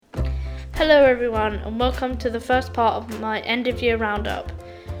Hello everyone, and welcome to the first part of my end of year roundup,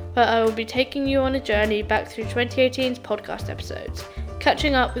 where I will be taking you on a journey back through 2018's podcast episodes,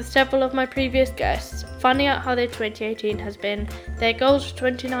 catching up with several of my previous guests, finding out how their 2018 has been, their goals for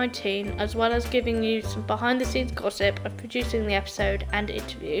 2019, as well as giving you some behind the scenes gossip of producing the episode and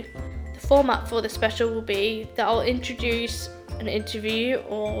interview. The format for the special will be that I'll introduce an interview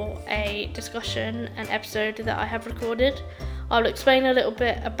or a discussion, an episode that I have recorded. I'll explain a little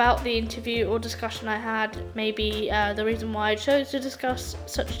bit about the interview or discussion I had, maybe the reason why I chose to discuss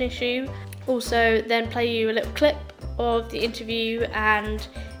such an issue. Also, then play you a little clip of the interview, and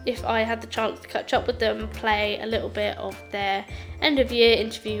if I had the chance to catch up with them, play a little bit of their end of year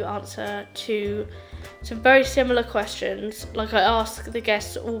interview answer to some very similar questions. Like, I ask the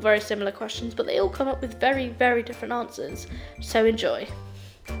guests all very similar questions, but they all come up with very, very different answers. So enjoy.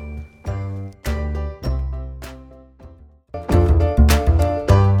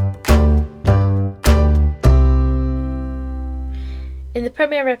 In the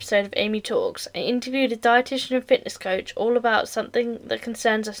premiere episode of Amy Talks, I interviewed a dietitian and fitness coach all about something that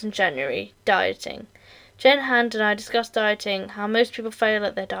concerns us in January, dieting. Jen Hand and I discussed dieting, how most people fail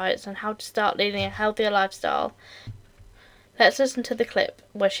at their diets, and how to start leading a healthier lifestyle. Let's listen to the clip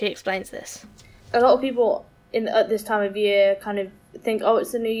where she explains this. A lot of people at this time of year kind of think, oh,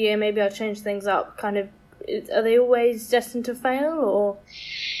 it's the new year, maybe I'll change things up. Are they always destined to fail, or?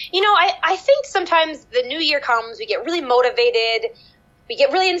 You know, I think sometimes the new year comes, we get really motivated, we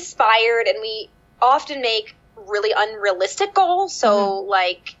get really inspired, and we often make really unrealistic goals. So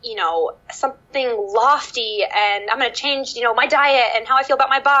something lofty, and I'm going to change, my diet and how I feel about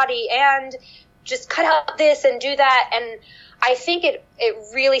my body, and just cut out this and do that. And I think it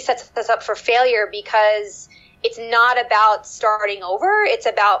really sets us up for failure, because it's not about starting over. It's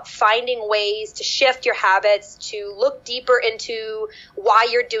about finding ways to shift your habits, to look deeper into why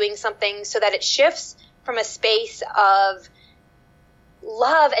you're doing something, so that it shifts from a space of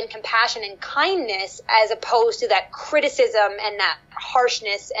love and compassion and kindness, as opposed to that criticism and that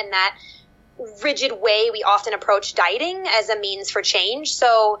harshness and that rigid way we often approach dieting as a means for change.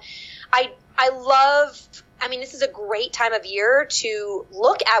 So this is a great time of year to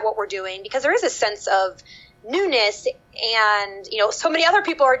look at what we're doing, because there is a sense of newness, and so many other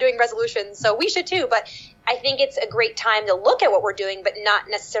people are doing resolutions, so we should too. But I think it's a great time to look at what we're doing, but not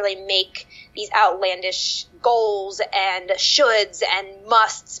necessarily make these outlandish goals and shoulds and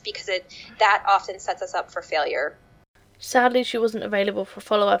musts, because that often sets us up for failure. Sadly, she wasn't available for a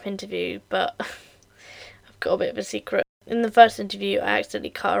follow-up interview, but I've got a bit of a secret. In the first interview, I accidentally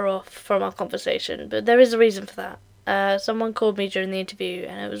cut her off from our conversation, but there is a reason for that. Someone called me during the interview,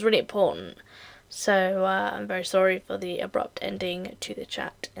 and it was really important. So I'm very sorry for the abrupt ending to the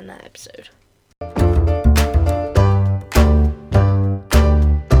chat in that episode.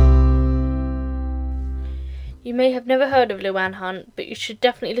 You may have never heard of Luann Hunt, but you should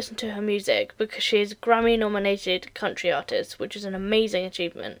definitely listen to her music, because she is a Grammy-nominated country artist, which is an amazing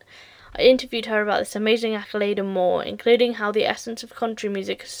achievement. I interviewed her about this amazing accolade and more, including how the essence of country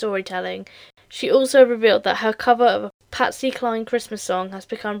music is storytelling. She also revealed that her cover of a Patsy Cline Christmas song has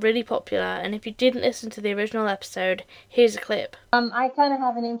become really popular, and if you didn't listen to the original episode, here's a clip. I kind of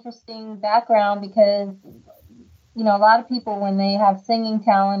have an interesting background, because a lot of people, when they have singing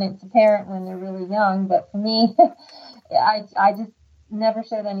talent, it's apparent when they're really young. But for me, I just never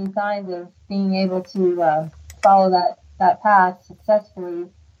showed any signs of being able to follow that path successfully.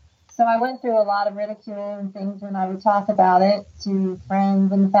 So I went through a lot of ridicule and things when I would talk about it to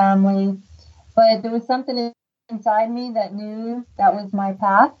friends and family. But there was something inside me that knew that was my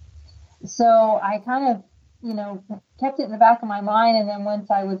path. So I kind of, kept it in the back of my mind. And then once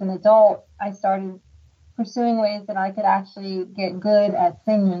I was an adult, I started pursuing ways that I could actually get good at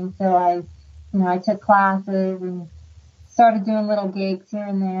singing. So I took classes and started doing little gigs here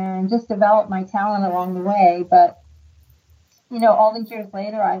and there, and just developed my talent along the way. But, all these years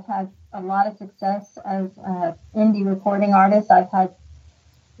later, I've had a lot of success as an indie recording artist. I've had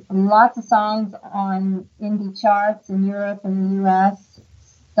lots of songs on indie charts in Europe and the US,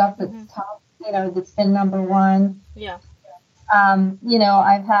 stuff that's top, that's been number one. Yeah.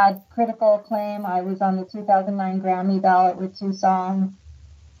 I've had critical acclaim. I was on the 2009 Grammy ballot with 2 songs.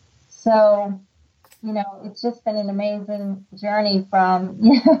 So, it's just been an amazing journey from,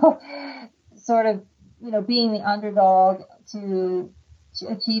 sort of, being the underdog to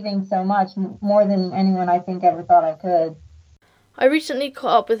achieving so much, more than anyone I think ever thought I could. I recently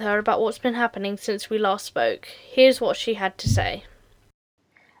caught up with her about what's been happening since we last spoke. Here's what she had to say.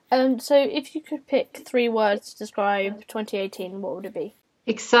 So if you could pick 3 words to describe 2018, what would it be?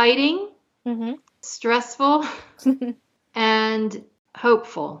 Exciting, stressful, and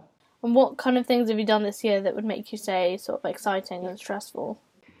hopeful. And what kind of things have you done this year that would make you say sort of exciting and stressful?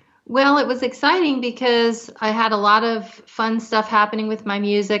 Well, it was exciting because I had a lot of fun stuff happening with my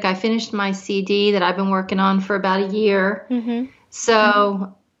music. I finished my CD that I've been working on for about a year.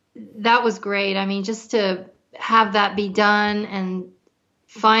 So that was great. I mean, just to have that be done and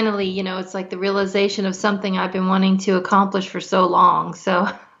finally, you know, it's like the realization of something I've been wanting to accomplish for so long. So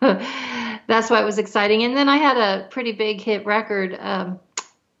that's why it was exciting. And then I had a pretty big hit record.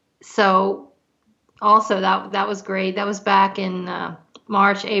 So also that was great. That was back in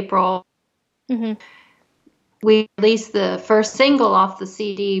March, April. We released the first single off the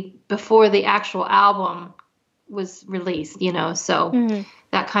CD before the actual album was released, you know, so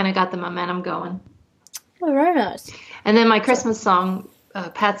that kind of got the momentum going. Oh, very nice. And then my Christmas song,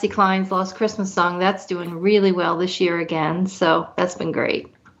 Patsy Cline's Lost Christmas Song, that's doing really well this year again, so that's been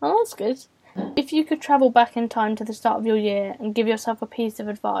great. Oh, that's good. If you could travel back in time to the start of your year and give yourself a piece of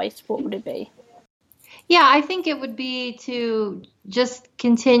advice, what would it be? Yeah, I think it would be to just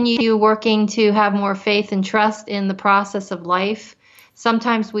continue working to have more faith and trust in the process of life.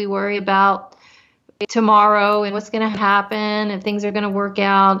 Sometimes we worry about tomorrow and what's going to happen, if things are going to work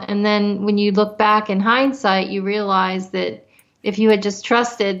out. And then when you look back in hindsight, you realize that if you had just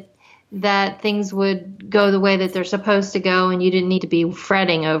trusted that things would go the way that they're supposed to go and you didn't need to be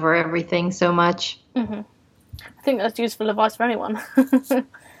fretting over everything so much. I think that's useful advice for anyone.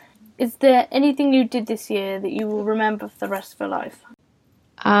 Is there anything you did this year that you will remember for the rest of your life?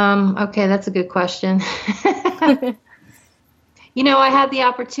 Okay, that's a good question. You know, I had the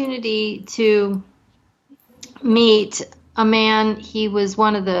opportunity to meet a man. He was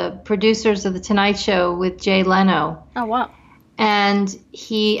one of the producers of The Tonight Show with Jay Leno. Oh, wow. And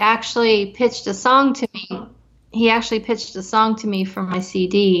he actually pitched a song to me. He actually pitched a song to me for my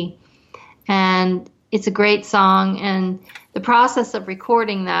CD. And it's a great song. And the process of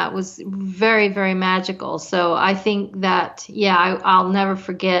recording that was very, very magical. So I think that, I'll never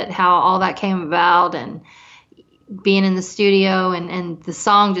forget how all that came about and being in the studio and the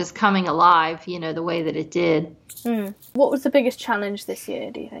song just coming alive, you know, the way that it did. What was the biggest challenge this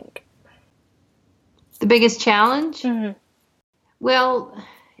year, do you think? The biggest challenge? Well,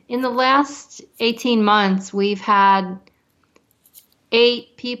 in the last 18 months, we've had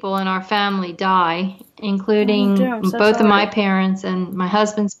 8 people in our family die, including both of my parents and my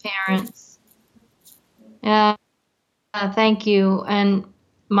husband's parents. Thank you. And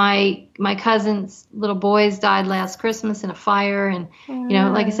my cousin's little boys died last Christmas in a fire. And, you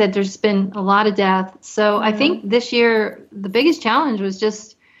know, like I said, there's been a lot of death. So I think this year, the biggest challenge was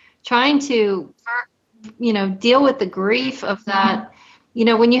just trying to, you know, deal with the grief of that. You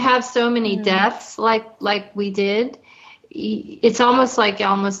know, when you have so many deaths like we did, it's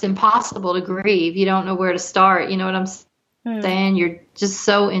almost impossible to grieve. You don't know where to start. You know what I'm saying? You're just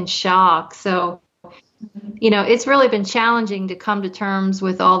so in shock. So, you know, it's really been challenging to come to terms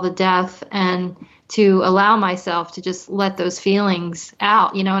with all the death and to allow myself to just let those feelings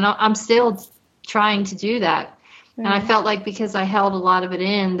out, you know, and I'm still trying to do that. And I felt like because I held a lot of it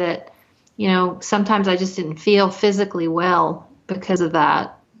in that, you know, sometimes I just didn't feel physically well because of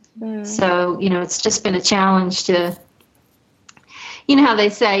that. So, you know, it's just been a challenge to, you know how they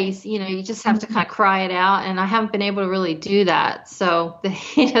say, you know, you just have to kind of cry it out, and I haven't been able to really do that. So,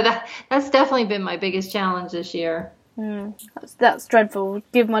 you know, that's definitely been my biggest challenge this year. That's dreadful.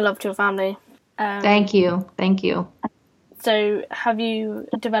 Give my love to your family. Thank you. So, have you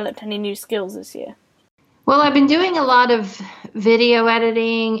developed any new skills this year? Well, I've been doing a lot of video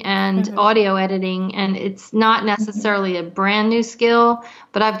editing and audio editing, and it's not necessarily a brand new skill,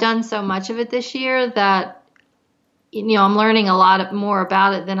 but I've done so much of it this year that, you know, I'm learning a lot more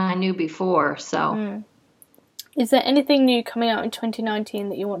about it than I knew before. So, is there anything new coming out in 2019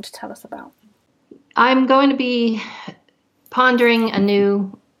 that you want to tell us about? I'm going to be pondering a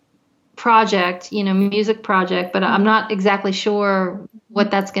new project, you know, music project, but I'm not exactly sure what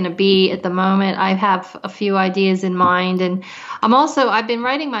that's going to be at the moment. I have a few ideas in mind, and I've been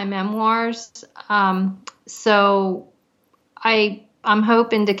writing my memoirs. So I'm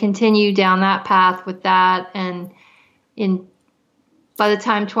hoping to continue down that path with that, and by the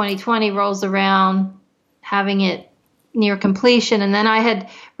time 2020 rolls around, having it near completion. And then I had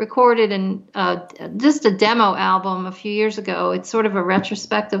recorded just a demo album a few years ago. It's sort of a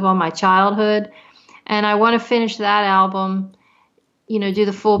retrospective on my childhood, and I want to finish that album, you know, do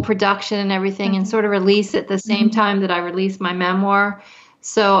the full production and everything, and sort of release it at the same time that I release my memoir.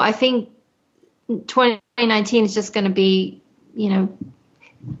 So I think 2019 is just going to be, you know,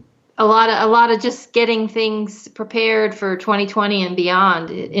 a lot of just getting things prepared for 2020 and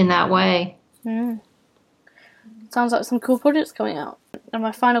beyond in that way. Sounds like some cool projects coming out. And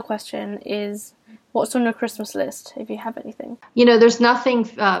my final question is, what's on your Christmas list, if you have anything? There's nothing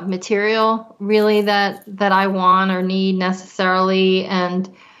material really that I want or need necessarily. And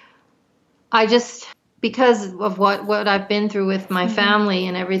I just, because of what I've been through with my family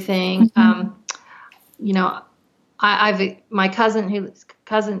and everything, I've my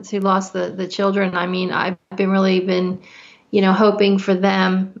cousins who lost the children. I mean, I've been hoping for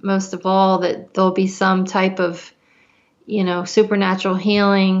them most of all that there'll be some type of supernatural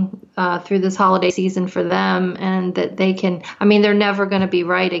healing through this holiday season for them, and that they can. I mean, they're never going to be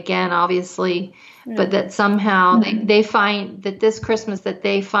right again, obviously, but that somehow they find that this Christmas that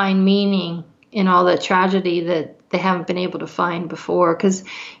they find meaning in all the tragedy that they haven't been able to find before. Because,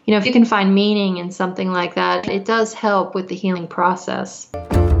 if you can find meaning in something like that, it does help with the healing process.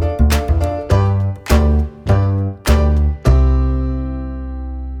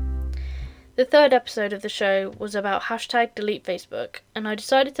 The third episode of the show was about #delete Facebook, and I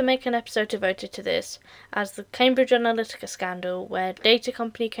decided to make an episode devoted to this, as the Cambridge Analytica scandal, where data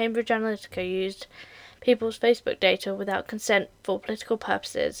company Cambridge Analytica used people's Facebook data without consent for political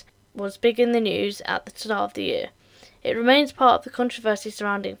purposes, was big in the news at the start of the year. It remains part of the controversy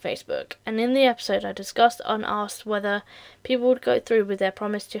surrounding Facebook, and in the episode I discussed and asked whether people would go through with their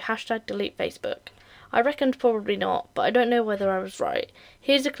promise to #delete Facebook. I reckoned probably not, but I don't know whether I was right.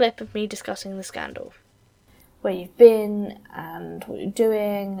 Here's a clip of me discussing the scandal. Where you've been, and what you're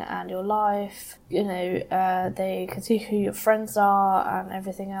doing, and your life. They can see who your friends are, and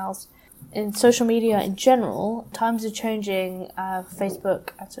everything else. In social media in general, times are changing, Facebook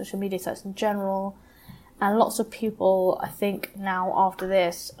and social media sites in general, and lots of people, I think, now after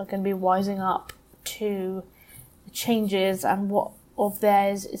this, are going to be wising up to the changes and what of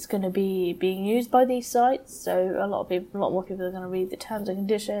theirs is going to be being used by these sites. So a lot more people are going to read the terms and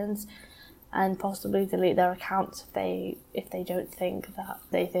conditions and possibly delete their accounts if they think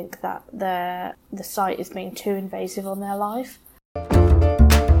that the site is being too invasive on their life.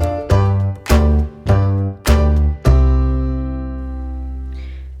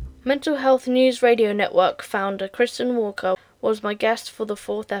 Mental Health News Radio Network founder Kristen Walker was my guest for the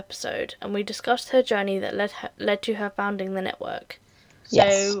fourth episode, and we discussed her journey that led to her founding the network.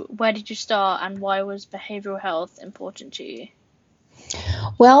 Yes. So, where did you start, and why was behavioral health important to you?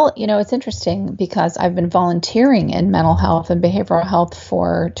 Well, it's interesting because I've been volunteering in mental health and behavioral health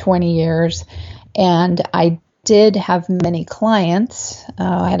for 20 years, and I did have many clients.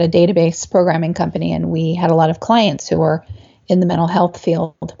 I had a database programming company, and we had a lot of clients who were in the mental health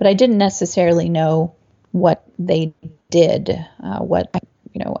field, but I didn't necessarily know what they did, I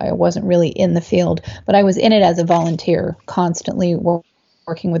wasn't really in the field, but I was in it as a volunteer, constantly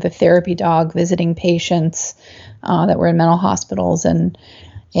working with a therapy dog, visiting patients that were in mental hospitals, and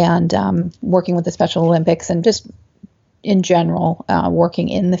working with the Special Olympics, and just in general, working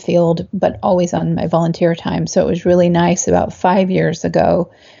in the field, but always on my volunteer time. So it was really nice about 5 years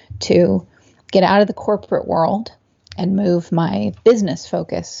ago to get out of the corporate world and move my business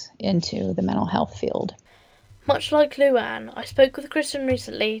focus into the mental health field. Much like Luann, I spoke with Kristen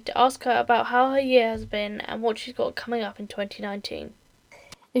recently to ask her about how her year has been and what she's got coming up in 2019.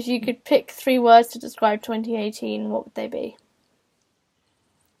 If you could pick 3 words to describe 2018, what would they be?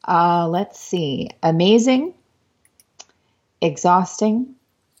 Let's see. Amazing, exhausting,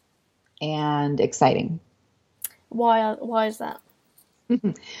 and exciting. Why is that?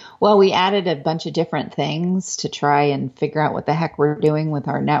 Well, we added a bunch of different things to try and figure out what the heck we're doing with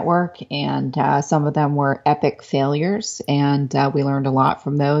our network. And some of them were epic failures. And we learned a lot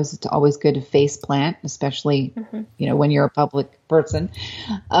from those. It's always good to face plant, especially, when you're a public person.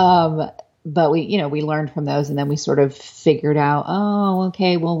 But we learned from those, and then we sort of figured out,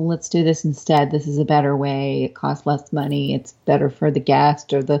 okay, well, let's do this instead. This is a better way. It costs less money. It's better for the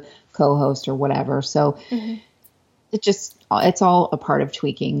guest or the co-host or whatever. So it's all a part of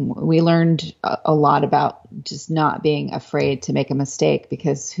tweaking. We learned a lot about just not being afraid to make a mistake,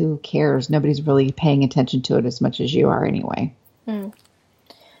 because who cares? Nobody's really paying attention to it as much as you are anyway.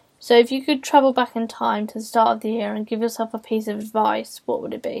 So if you could travel back in time to the start of the year and give yourself a piece of advice, what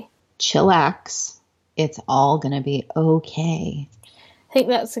would it be? Chillax. It's all going to be okay. I think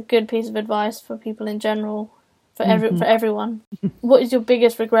that's a good piece of advice for people in general, for everyone. What is your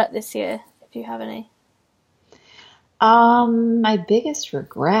biggest regret this year, if you have any? My biggest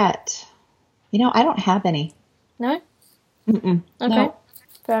regret, I don't have any. No? Mm-mm. Okay, no.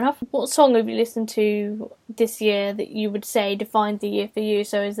 Fair enough. What song have you listened to this year that you would say defined the year for you?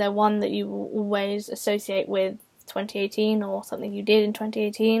 So is there one that you always associate with 2018, or something you did in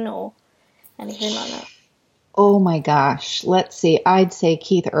 2018, or anything like that? Oh my gosh. Let's see. I'd say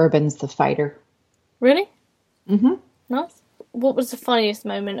Keith Urban's The Fighter. Really? Mm-hmm. Nice. what was the funniest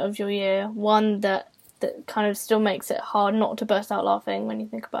moment of your year? One that kind of still makes it hard not to burst out laughing when you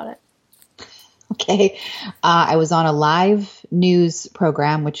think about it. Okay. I was on a live news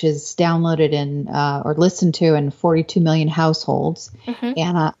program, which is downloaded or listened to in 42 million households. Mm-hmm.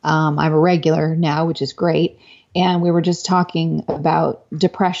 And I'm a regular now, which is great. And we were just talking about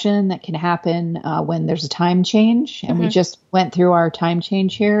depression that can happen when there's a time change. And we just went through our time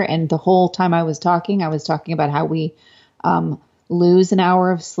change here. And the whole time I was talking about how we lose an hour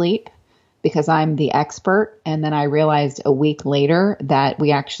of sleep because I'm the expert. And then I realized a week later that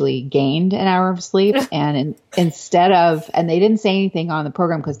we actually gained an hour of sleep. And and they didn't say anything on the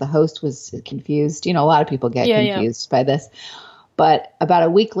program because the host was confused. You know, a lot of people get confused by this. But about a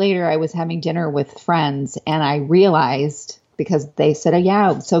week later, I was having dinner with friends and I realized, because they said, oh,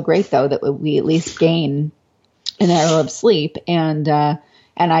 yeah, it's so great, though, that we at least gain an hour of sleep. And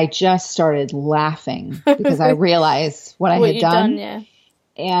I just started laughing because I realized what I had done. Yeah.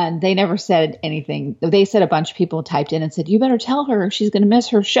 And they never said anything. They said a bunch of people typed in and said, you better tell her she's going to miss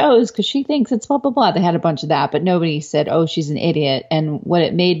her shows because she thinks it's blah, blah, blah. They had a bunch of that, but nobody said, oh, she's an idiot. And what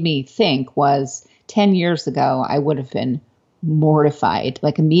it made me think was 10 years ago, I would have been mortified,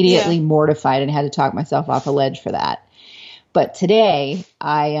 like immediately mortified, and had to talk myself off a ledge for that. But today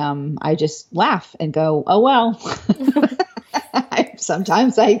I just laugh and go, oh, well,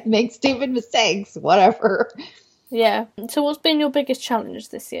 sometimes I make stupid mistakes, whatever. Yeah. So what's been your biggest challenge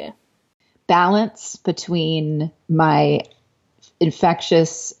this year? Balance between my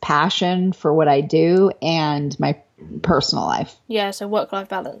infectious passion for what I do and my personal life. Yeah. So work-life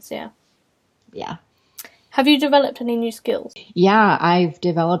balance. Yeah. Yeah. Have you developed any new skills? Yeah, I've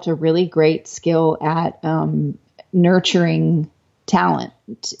developed a really great skill at nurturing talent,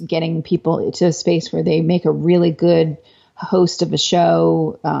 getting people to a space where they make a really good host of a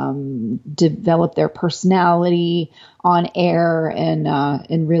show, develop their personality on air,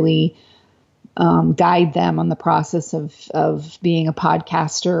 and really guide them on the process of being a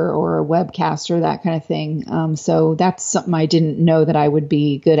podcaster or a webcaster, that kind of thing. So that's something I didn't know that I would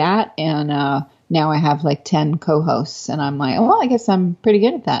be good at, and now I have like 10 co-hosts, and I'm like, well, I guess I'm pretty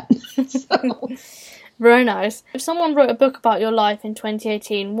good at that. So. Very nice. If someone wrote a book about your life in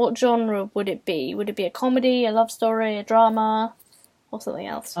 2018, what genre would it be? Would it be a comedy, a love story, a drama, or something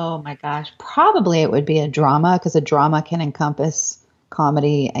else? Oh my gosh. Probably it would be a drama, because a drama can encompass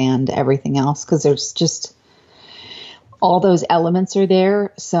comedy and everything else, because there's just all those elements are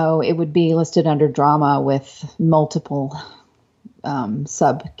there. So it would be listed under drama with multiple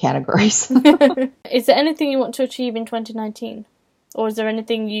subcategories. Is there anything you want to achieve in 2019? Or is there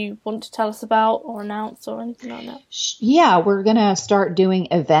anything you want to tell us about or announce or anything like that? Yeah, we're going to start doing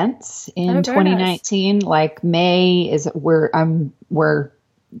events in 2019. Nice. Like May is we're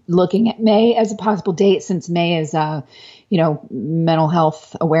looking at May as a possible date, since May is Mental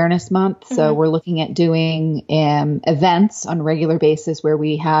Health Awareness Month. So we're looking at doing events on a regular basis where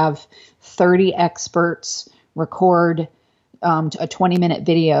we have 30 experts record a 20-minute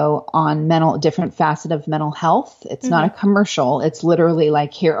video on different facet of mental health. It's not a commercial. It's literally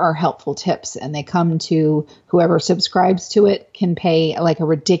like, here are helpful tips. And they come to whoever subscribes to it can pay like a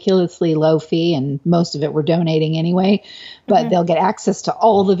ridiculously low fee. And most of it we're donating anyway, but they'll get access to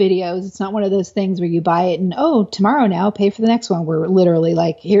all the videos. It's not one of those things where you buy it and, oh, tomorrow now pay for the next one. We're literally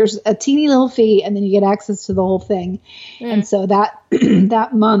like, here's a teeny little fee, and then you get access to the whole thing. And so that,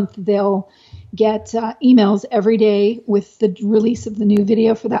 that month they'll get emails every day with the release of the new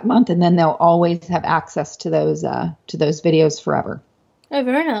video for that month, and then they'll always have access to those videos forever. Oh,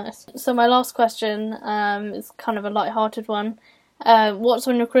 very nice. So my last question is kind of a light-hearted one. What's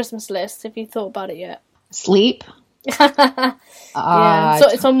on your Christmas list? Have you thought about it yet? Sleep. Yeah, so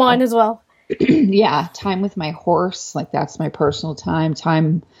it's on mine as well. Yeah, time with my horse. Like, that's my personal time.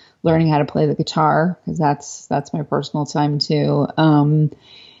 Time learning how to play the guitar, because that's my personal time too.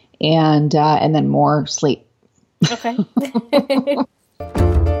 And then more sleep. Okay.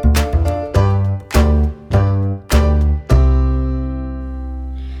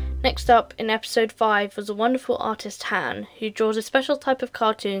 Next up, in episode 5, was a wonderful artist, Han, who draws a special type of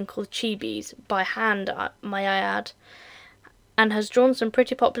cartoon called chibis, by hand, may I add, and has drawn some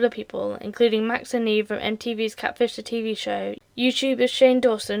pretty popular people, including Max and Neve from MTV's Catfish the TV show, YouTubers Shane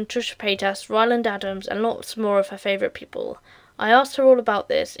Dawson, Trisha Paytas, Ryland Adams, and lots more of her favourite people. I asked her all about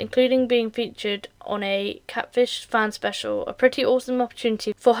this, including being featured on a Catfish fan special, a pretty awesome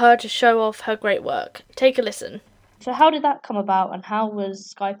opportunity for her to show off her great work. Take a listen. So how did that come about, and how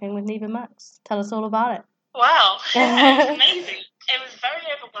was Skyping with Neve and Max? Tell us all about it. Wow, it was amazing. It was very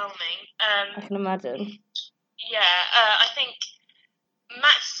overwhelming. I can imagine. Yeah, I think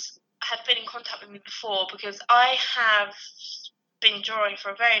Max had been in contact with me before, because I have been drawing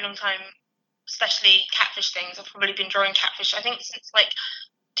for a very long time, especially catfish things. I've probably been drawing catfish, I think, since like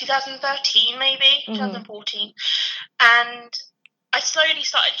 2013, maybe 2014, and I slowly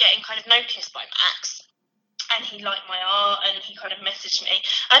started getting kind of noticed by Max, and he liked my art, and he kind of messaged me.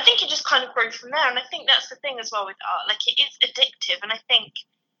 And I think it just kind of grew from there. And I think that's the thing as well with art, like it is addictive. And I think,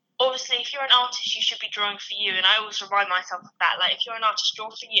 obviously, if you're an artist, you should be drawing for you. And I always remind myself of that. Like, if you're an artist, draw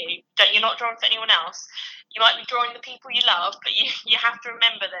for you. You're not drawing for anyone else. You might be drawing the people you love, but you have to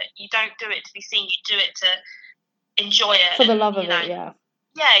remember that you don't do it to be seen. You do it to enjoy it. For the love of it, yeah.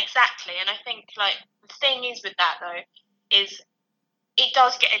 Yeah, exactly. And I think, like, the thing is with that, though, is it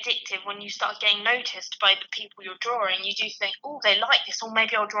does get addictive when you start getting noticed by the people you're drawing. You do think, oh, they like this, or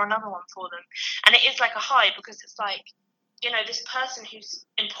maybe I'll draw another one for them. And it is like a high, because it's like, you know, this person who's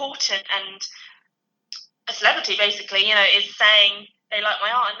important and a celebrity, basically, you know, is saying they like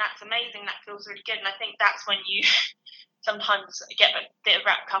my art, and that's amazing. That feels really good. And I think that's when you sometimes get a bit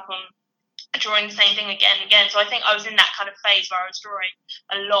wrapped up on drawing the same thing again and again. So I think I was in that kind of phase where I was drawing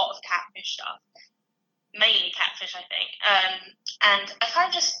a lot of catfish stuff, mainly catfish, I think. And I kind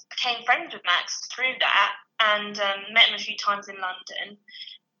of just became friends with Max through that, and met him a few times in London.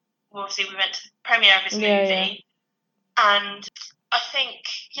 Obviously, we went to the premiere of his movie. And I think,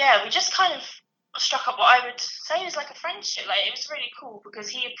 we just kind of struck up what I would say is like a friendship. Like, it was really cool because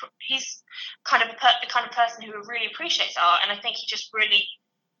he's kind of the kind of person who really appreciates art, and I think he just really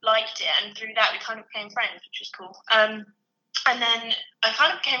liked it, and through that we kind of became friends, which was cool. And then I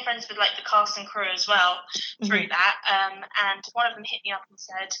kind of became friends with like the cast and crew as well through that. And one of them hit me up and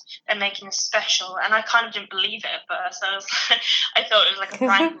said they're making a special, and I kind of didn't believe it at first. I thought it was like a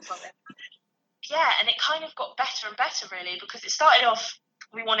prank or something. Yeah, and it kind of got better and better, really, because it started off,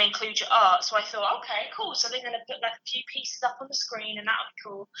 we want to include your art. So I thought, okay, cool. So they're going to put like a few pieces up on the screen, and that'll be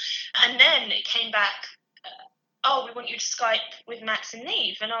cool. And then it came back, we want you to Skype with Max and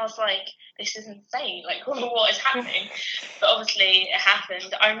Neve. And I was like, this is insane. Like, what is happening? But obviously it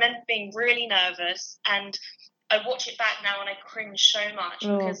happened. I remember being really nervous, and I watch it back now and I cringe so much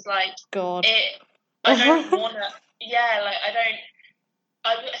because, like, God. I don't want to,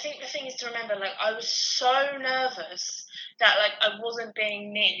 I think the thing is to remember, like, I was so nervous that, like, I wasn't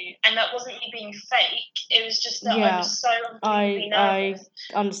being me, and that wasn't me being fake. It was just that I was so unbelievably nervous.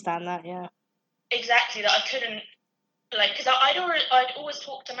 I understand that, yeah. Exactly, that I couldn't, like, because I'd always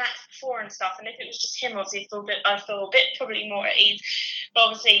talked to Max before and stuff, and if it was just him, obviously, I'd feel a bit probably more at ease. But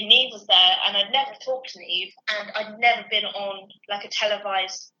obviously, Neve was there, and I'd never talked to Neve, and I'd never been on, like, a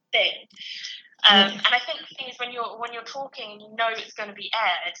televised thing. And I think the thing is, when you're talking and you know it's going to be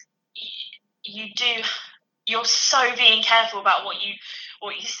aired, you're so being careful about what you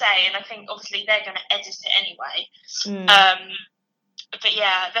say, and I think obviously they're going to edit it anyway. But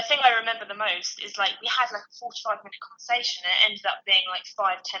yeah, the thing I remember the most is, like, we had like a 45-minute conversation, and it ended up being like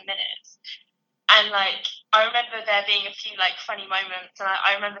 5-10 minutes. And, like, I remember there being a few, like, funny moments, and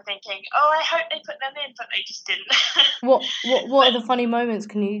I remember thinking, I hope they put them in, but they just didn't. What are the funny moments?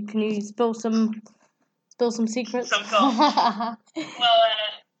 Can you spill some secrets? Some gossip. Well,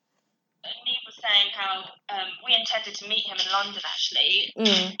 Neve was saying how we intended to meet him in London, actually,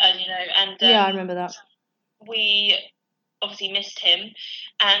 I remember that. We obviously missed him,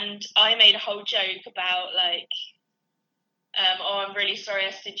 and I made a whole joke about, like, I'm really sorry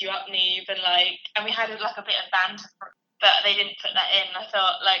I stood you up, Neve, and we had like a bit of banter, but they didn't put that in. I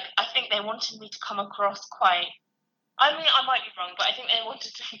thought, like, I think they wanted me to come across quite, I mean, I might be wrong, but I think they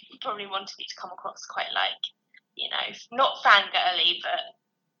probably wanted me to come across quite, like, you know, not fangirly, but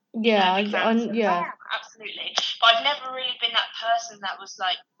yeah, absolutely. But I've never really been that person that was,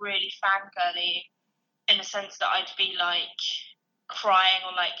 like, really fangirly in the sense that I'd be, like, crying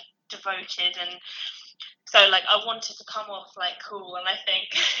or, like, devoted, and so, like, I wanted to come off, like, cool, and I think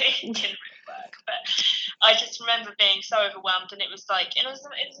it didn't really work. But I just remember being so overwhelmed, and it was an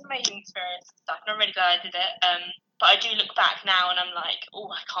amazing experience and stuff, and I'm really glad I did it. But I do look back now, and I'm like,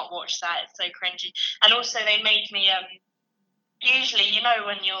 I can't watch that. It's so cringy. And also, they made me, usually, you know,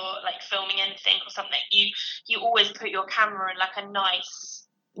 when you're, like, filming anything or something, you always put your camera in, like, a nice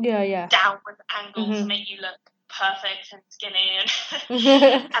downward angle to make you look perfect and skinny, and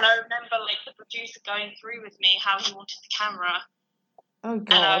and I remember, like, the producer going through with me how he wanted the camera. Oh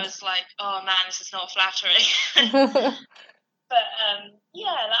God! And I was like, oh man, this is not flattering. But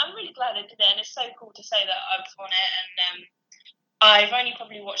I'm really glad I did it, and it's so cool to say that I was on it. And I've only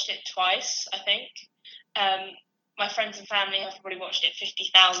probably watched it twice, I think. My friends and family have probably watched it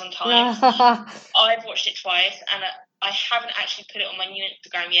 50,000 times. I've watched it twice, and I haven't actually put it on my new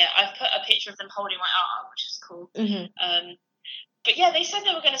Instagram yet. I've put a picture of them holding my art, which is cool. But yeah, they said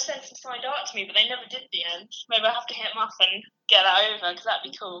they were going to send some signed art to me, but they never did at the end. Maybe I'll have to hit them up and get that over, because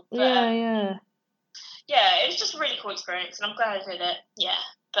that'd be cool. But, yeah, it was just a really cool experience, and I'm glad I did it. Yeah,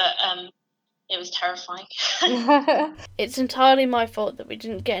 but it was terrifying. It's entirely my fault that we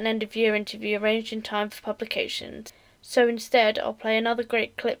didn't get an end-of-year interview arranged in time for publication. So instead, I'll play another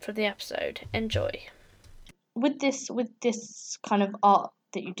great clip from the episode. Enjoy. With this kind of art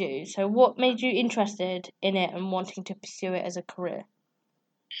that you do, so what made you interested in it and wanting to pursue it as a career?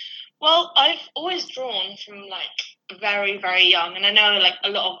 Well, I've always drawn from, like, very, very young, and I know, like, a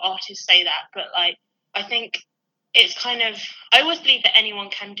lot of artists say that, but, like, I think it's kind of, I always believe that anyone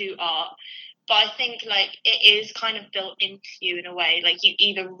can do art, but I think, like, it is kind of built into you in a way. Like, you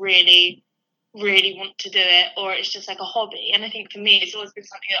either really, really want to do it, or it's just like a hobby. And I think for me, it's always been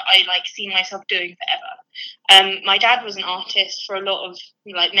something that I, like, see myself doing forever. My dad was an artist for a lot of,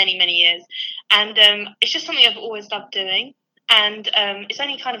 like, many, many years, and it's just something I've always loved doing. And it's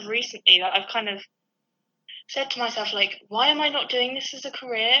only kind of recently that I've kind of said to myself, like, why am I not doing this as a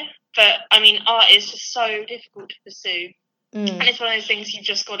career? But, I mean, art is just so difficult to pursue. And it's one of those things you've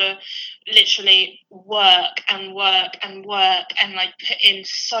just got to literally work and work and work and, like, put in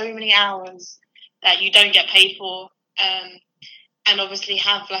so many hours that you don't get paid for, and obviously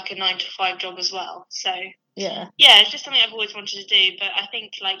have, like, a 9-to-5 job as well. So, yeah, it's just something I've always wanted to do. But I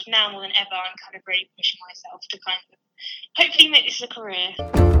think, like, now more than ever, I'm kind of really pushing myself to kind of hopefully make this a career.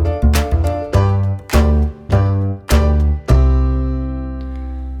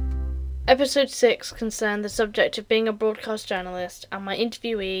 Episode 6 concerned the subject of being a broadcast journalist, and my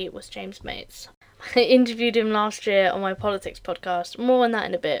interviewee was James Mates. I interviewed him last year on my politics podcast, more on that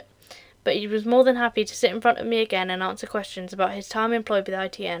in a bit, but he was more than happy to sit in front of me again and answer questions about his time employed with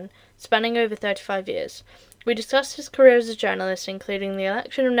ITN, spanning over 35 years. We discussed his career as a journalist, including the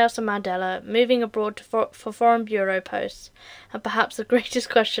election of Nelson Mandela, moving abroad for foreign bureau posts, and perhaps the greatest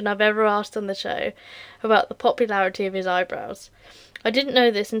question I've ever asked on the show, about the popularity of his eyebrows. I didn't know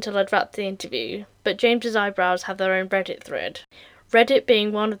this until I'd wrapped the interview, but James's eyebrows have their own Reddit thread, Reddit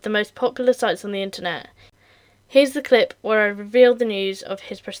being one of the most popular sites on the internet. Here's the clip where I reveal the news of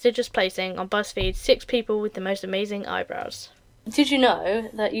his prestigious placing on BuzzFeed's 6 People with the Most Amazing Eyebrows. Did you know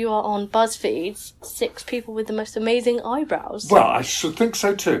that you are on BuzzFeed's 6 People with the Most Amazing Eyebrows? Well, I should think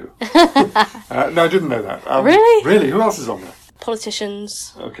so too. No, I didn't know that. Really? Really? Who else is on there?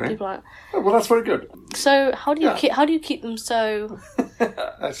 Politicians. Okay. People like that. Oh, well, that's very good. So how do you keep them so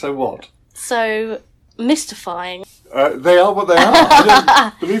So what? so mystifying? They are what they are.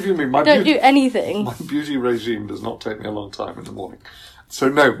 I don't, believe you me, Don't do anything. my beauty regime does not take me a long time in the morning. So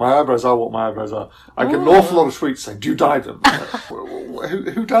no, my eyebrows are what my eyebrows are. I get an awful lot of tweets saying, "Do you dye them?"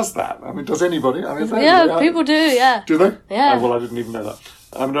 Who does that? I mean, does anybody? I mean, People do. Yeah. Do they? Yeah. Oh, well, I didn't even know that.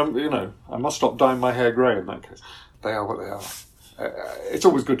 I mean, I must stop dyeing my hair grey in that case. They are what they are. It's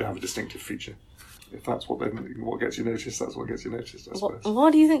always good to have a distinctive feature. If that's what gets you noticed, that's what gets you noticed, I suppose.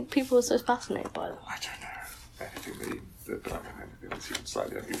 Why do you think people are so fascinated by them? I don't know. Anything that's even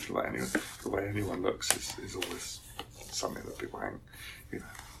slightly unusual, like the way anyone looks is always something that people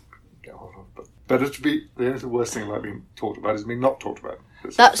get hold of. But better to be, the worst thing about being talked about is being not talked about.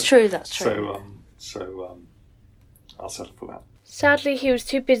 That's true. So I'll settle for that. Sadly, he was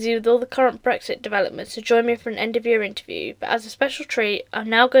too busy with all the current Brexit developments to join me for an end-of-year interview, but as a special treat, I'm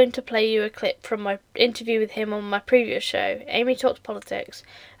now going to play you a clip from my interview with him on my previous show, Amy Talks Politics,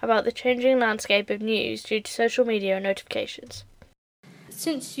 about the changing landscape of news due to social media and notifications.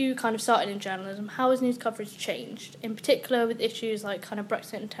 Since you kind of started in journalism, how has news coverage changed? In particular with issues like kind of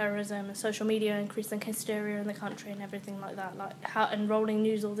Brexit and terrorism and social media increasing hysteria in the country and everything like that, and rolling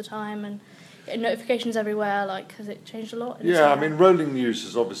news all the time and notifications everywhere, has it changed a lot? Yeah, I mean, rolling news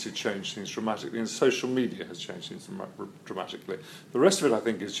has obviously changed things dramatically, and social media has changed things dramatically. The rest of it, I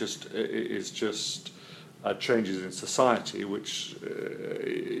think, is just changes in society, which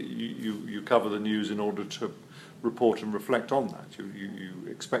you cover the news in order to report and reflect on that. You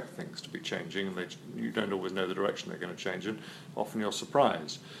expect things to be changing, and you don't always know the direction they're going to change in. Often you're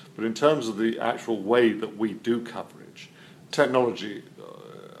surprised. But in terms of the actual way that we do coverage, technology,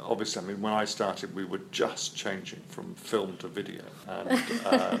 obviously, I mean, when I started, we were just changing from film to video,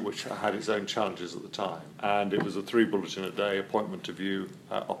 and which had its own challenges at the time. And it was a 3 bulletin a day, appointment to view,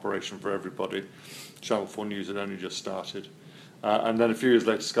 operation for everybody. Channel 4 News had only just started. And then a few years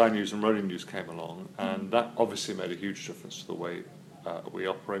later, Sky News and Rolling News came along, and that obviously made a huge difference to the way we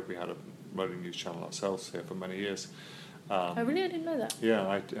operate. We had a Rolling News channel ourselves here for many years. I didn't know that.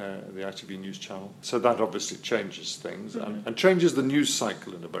 Yeah, the ITV News channel. So that obviously changes things, and changes the news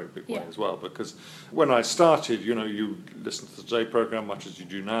cycle in a very big way as well, because when I started, you listen to the Today programme much as you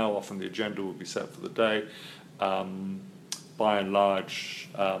do now. Often the agenda would be set for the day. by and large,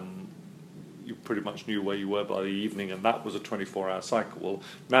 you pretty much knew where you were by the evening, and that was a 24-hour cycle. Well,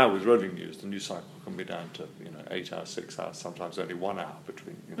 now with rolling news, the news cycle can be down to 8 hours, 6 hours, sometimes only 1 hour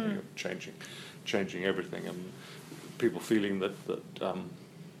between. You're changing everything, and people feeling that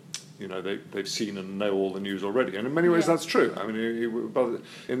they've seen and know all the news already. And in many ways that's true. I mean,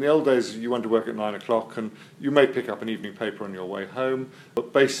 in the old days, you went to work at 9 o'clock and you may pick up an evening paper on your way home,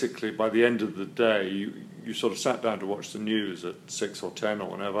 but basically by the end of the day, you sort of sat down to watch the news at 6 or 10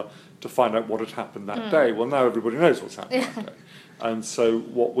 or whenever to find out what had happened that day. Well, now everybody knows what's happened that day. And so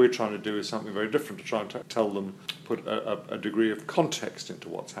what we're trying to do is something very different, to try and tell them, put a degree of context into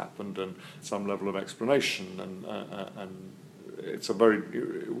what's happened and some level of explanation, and it's a very,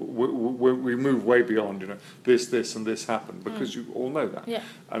 we move way beyond, this and this happened, because you all know that. Yeah.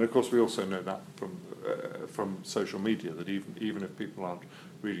 And of course we also know that from social media, that even if people aren't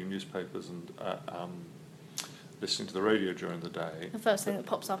reading newspapers and listening to the radio during the day, the first thing that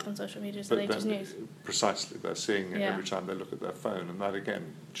pops up on social media is the latest news. Precisely, they're seeing it every time they look at their phone, and that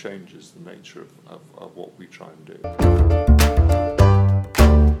again changes the nature of what we try and do.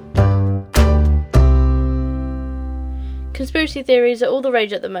 Conspiracy theories are all the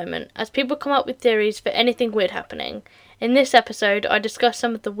rage at the moment, as people come up with theories for anything weird happening. In this episode, I discuss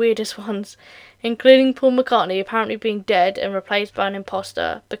some of the weirdest ones, including Paul McCartney apparently being dead and replaced by an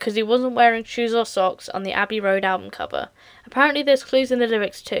imposter because he wasn't wearing shoes or socks on the Abbey Road album cover. Apparently there's clues in the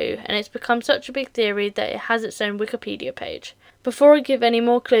lyrics too, and it's become such a big theory that it has its own Wikipedia page. Before I give any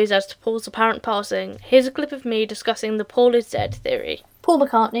more clues as to Paul's apparent passing, here's a clip of me discussing the Paul is dead theory. Paul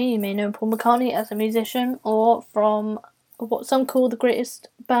McCartney, you may know Paul McCartney as a musician or from what some call the greatest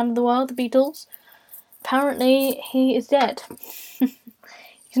band in the world, the Beatles. Apparently, he is dead.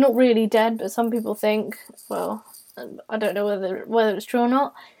 He's not really dead, but some people think, well, I don't know whether it's true or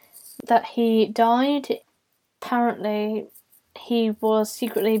not, that he died. Apparently, he was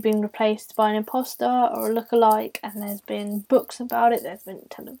secretly being replaced by an imposter or a lookalike, and there's been books about it, there's been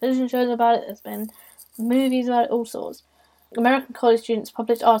television shows about it, there's been movies about it, all sorts. American college students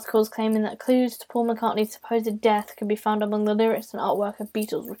published articles claiming that clues to Paul McCartney's supposed death could be found among the lyrics and artwork of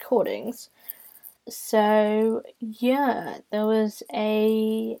Beatles recordings. So, yeah, there was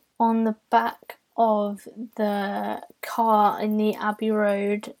on the back of the car in the Abbey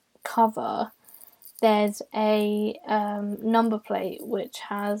Road cover, there's a number plate which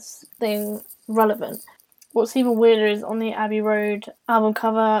has things relevant. What's even weirder is on the Abbey Road album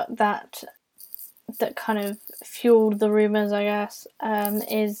cover that kind of fueled the rumours, I guess,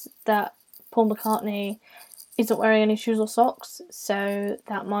 is that Paul McCartney isn't wearing any shoes or socks, so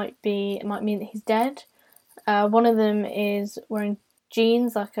it might mean that he's dead. One of them is wearing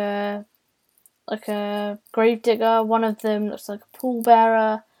jeans like a gravedigger. One of them looks like a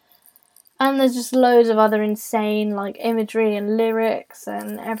pallbearer. And there's just loads of other insane imagery and lyrics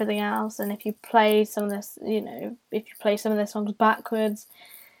and everything else. And if you play some of this, if you play some of their songs backwards,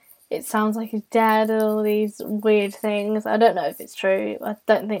 it sounds like he's dead, all these weird things. I don't know if it's true. I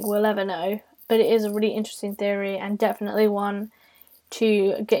don't think we'll ever know. But it is a really interesting theory, and definitely one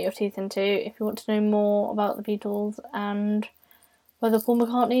to get your teeth into if you want to know more about the Beatles and whether Paul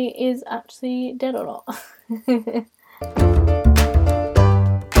McCartney is actually dead or not.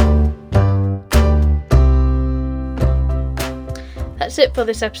 That's it for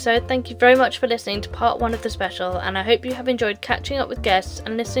this episode. Thank you very much for listening to part 1 of the special, and I hope you have enjoyed catching up with guests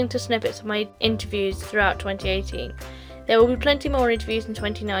and listening to snippets of my interviews throughout 2018. There will be plenty more interviews in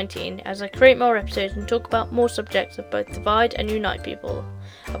 2019 as I create more episodes and talk about more subjects that both divide and unite people,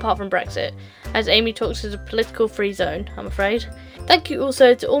 apart from Brexit, as Amy Talks is a political free zone, I'm afraid. Thank you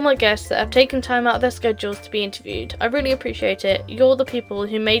also to all my guests that have taken time out of their schedules to be interviewed. I really appreciate it. You're the people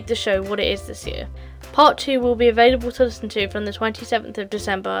who made the show what it is this year. Part 2 will be available to listen to from the 27th of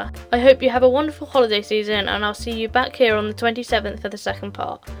December. I hope you have a wonderful holiday season, and I'll see you back here on the 27th for the second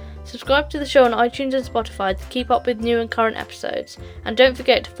part. Subscribe to the show on iTunes and Spotify to keep up with new and current episodes, and don't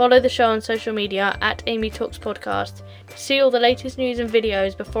forget to follow the show on social media at Amy Talks Podcast to see all the latest news and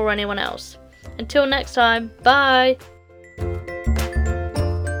videos before anyone else. Until next time, bye!